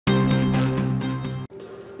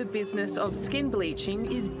the business of skin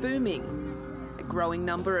bleaching is booming. A growing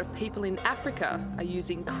number of people in Africa are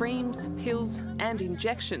using creams, pills and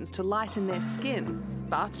injections to lighten their skin,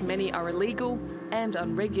 but many are illegal and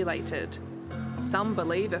unregulated. Some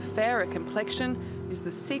believe a fairer complexion is the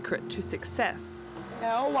secret to success.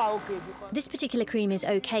 This particular cream is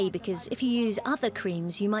okay because if you use other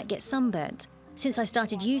creams, you might get sunburnt. Since I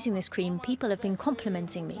started using this cream, people have been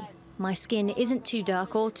complimenting me. My skin isn't too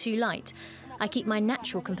dark or too light. I keep my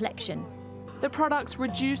natural complexion. The products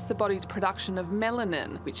reduce the body's production of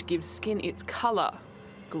melanin, which gives skin its colour.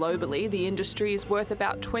 Globally, the industry is worth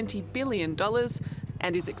about $20 billion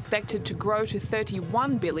and is expected to grow to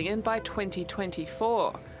 $31 billion by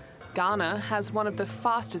 2024. Ghana has one of the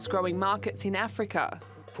fastest growing markets in Africa.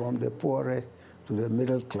 From the poorest to the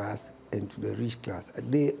middle class and to the rich class,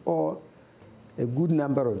 a good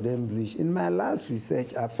number of them bleach. In my last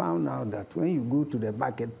research, I found out that when you go to the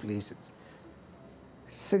marketplaces,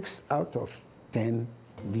 6 out of 10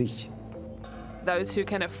 bleach. Those who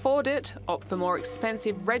can afford it opt for more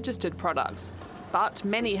expensive registered products, but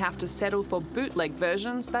many have to settle for bootleg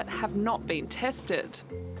versions that have not been tested.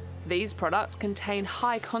 These products contain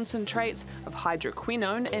high concentrates of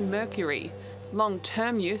hydroquinone and mercury.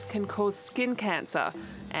 Long-term use can cause skin cancer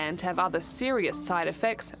and have other serious side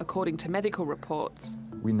effects, according to medical reports.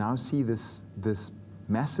 We now see this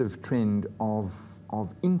massive trend of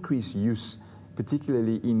increased use,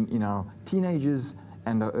 particularly in our teenagers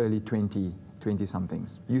and our early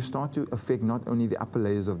 20-somethings. You start to affect not only the upper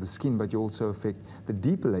layers of the skin, but you also affect the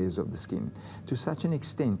deeper layers of the skin to such an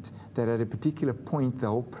extent that at a particular point the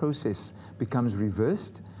whole process becomes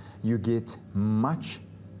reversed. You get much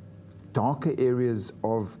darker areas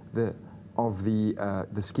of the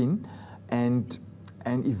skin, and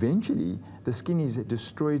eventually the skin is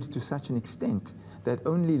destroyed to such an extent that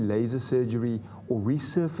only laser surgery or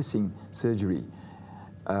resurfacing surgery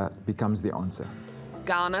becomes the answer.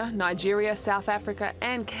 Ghana, Nigeria, South Africa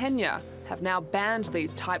and Kenya have now banned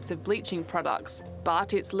these types of bleaching products,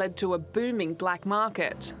 but it's led to a booming black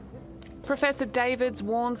market. Professor Davids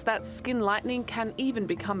warns that skin lightening can even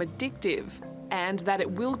become addictive, and that it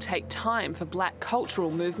will take time for black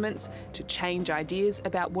cultural movements to change ideas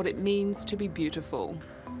about what it means to be beautiful.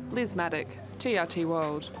 Liz Maddock, TRT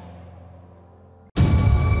World.